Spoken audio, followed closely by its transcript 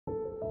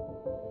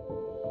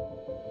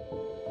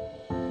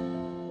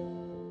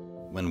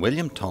When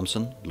William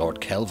Thomson, Lord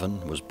Kelvin,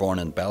 was born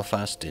in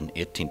Belfast in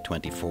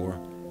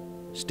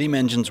 1824, steam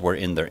engines were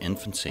in their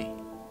infancy.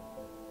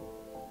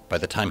 By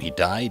the time he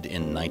died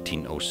in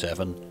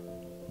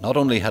 1907, not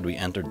only had we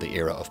entered the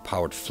era of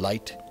powered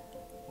flight,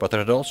 but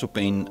there had also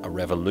been a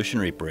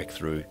revolutionary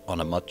breakthrough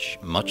on a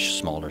much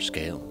smaller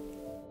scale.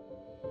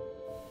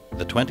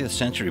 The 20th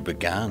century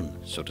began,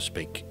 so to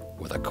speak,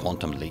 with a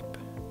quantum leap.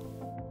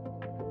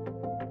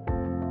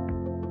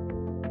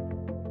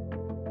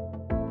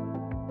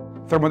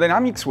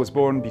 Thermodynamics was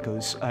born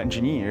because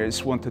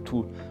engineers wanted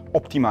to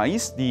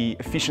optimize the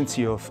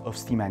efficiency of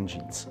steam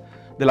engines.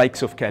 The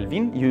likes of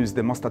Kelvin used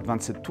the most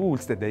advanced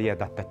tools that they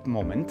had at that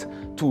moment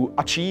to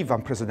achieve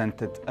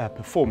unprecedented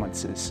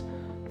performances.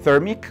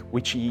 TherMiQ,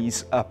 which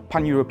is a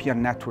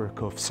pan-European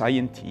network of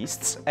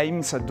scientists,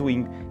 aims at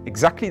doing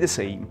exactly the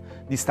same,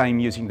 this time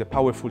using the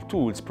powerful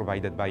tools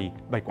provided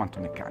by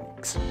quantum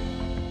mechanics.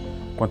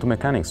 Quantum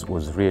mechanics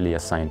was really a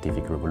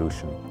scientific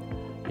revolution.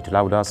 It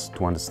allowed us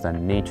to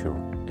understand nature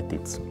at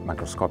its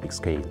microscopic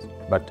scale.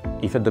 But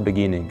if at the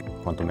beginning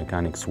quantum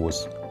mechanics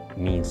was a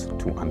means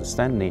to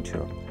understand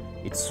nature,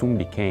 it soon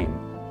became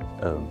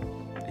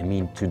a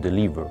means to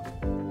deliver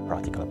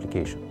practical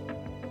application.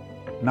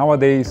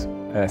 Nowadays,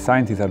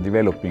 scientists are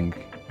developing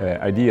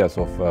ideas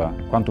of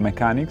quantum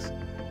mechanics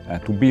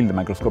to build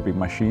microscopic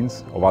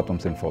machines of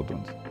atoms and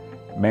photons.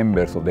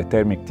 Members of the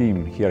TherMiQ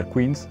team here at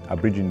Queen's are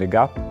bridging the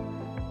gap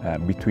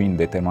between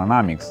the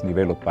thermodynamics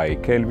developed by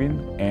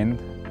Kelvin and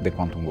the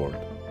quantum world.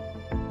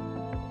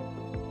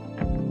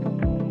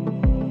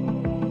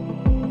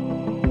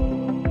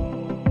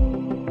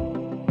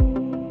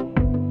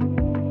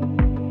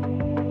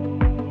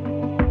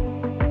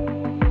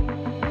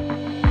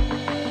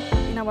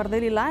 In our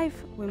daily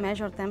life, we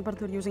measure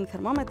temperature using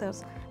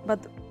thermometers, but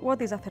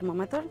what is a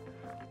thermometer?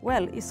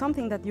 Well, it's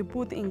something that you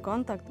put in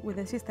contact with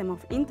a system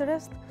of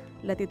interest,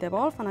 let it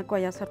evolve and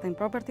acquire a certain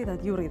property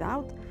that you read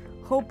out,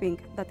 hoping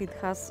that it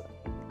has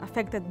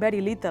affected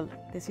very little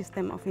the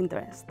system of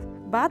interest.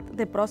 But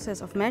the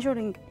process of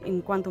measuring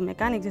in quantum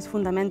mechanics is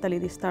fundamentally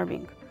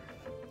disturbing.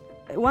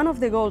 One of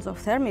the goals of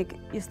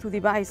TherMiQ is to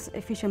devise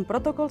efficient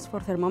protocols for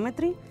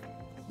thermometry,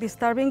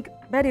 disturbing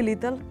very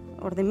little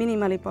or the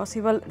minimally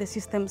possible the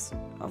systems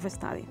of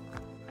study.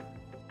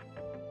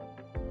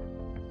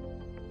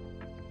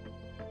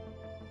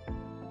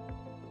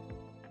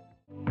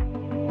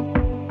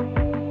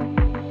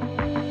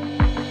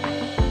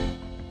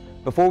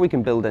 Before we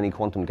can build any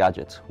quantum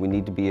gadgets, we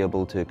need to be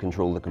able to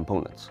control the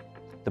components.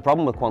 The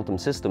problem with quantum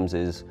systems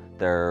is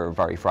they're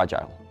very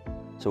fragile.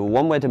 So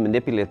one way to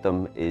manipulate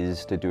them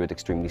is to do it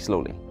extremely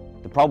slowly.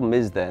 The problem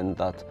is then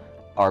that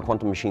our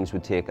quantum machines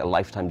would take a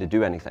lifetime to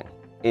do anything.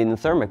 In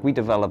TherMiQ, we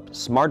developed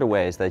smarter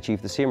ways that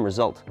achieve the same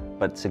result,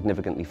 but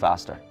significantly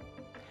faster.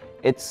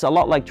 It's a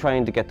lot like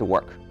trying to get to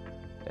work.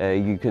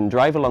 You can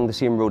drive along the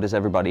same road as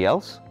everybody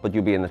else, but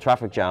you'll be in a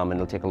traffic jam and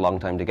it'll take a long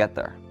time to get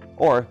there.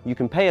 Or you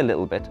can pay a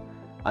little bit,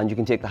 and you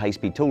can take the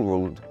high-speed toll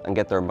road and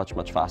get there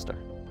much faster.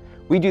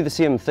 We do the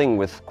same thing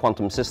with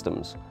quantum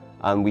systems,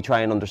 and we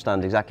try and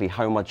understand exactly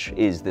how much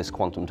is this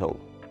quantum toll.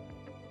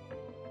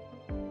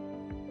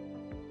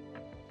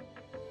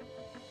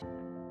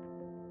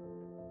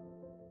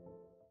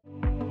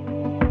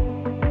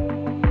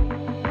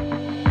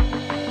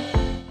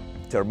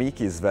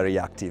 TherMiQ is very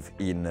active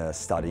in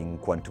studying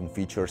quantum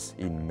features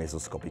in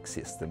mesoscopic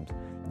systems.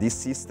 These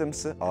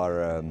systems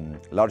are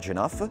large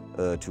enough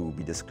to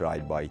be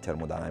described by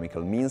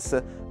thermodynamical means,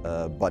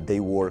 but they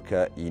work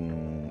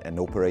in and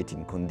operate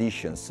in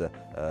conditions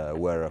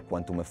where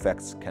quantum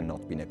effects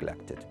cannot be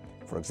neglected.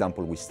 For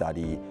example, we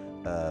study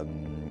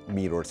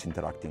mirrors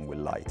interacting with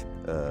light,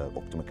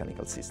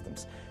 optomechanical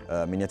systems.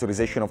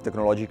 Miniaturization of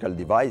technological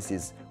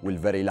devices will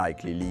very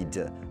likely lead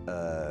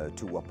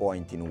to a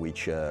point in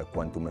which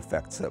quantum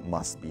effects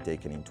must be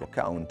taken into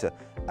account,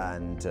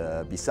 and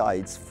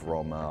besides,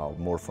 from a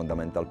more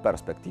fundamental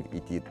perspective,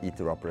 it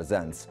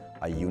represents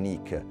a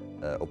unique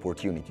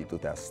opportunity to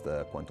test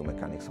quantum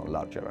mechanics on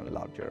larger and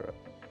larger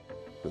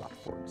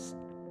platforms.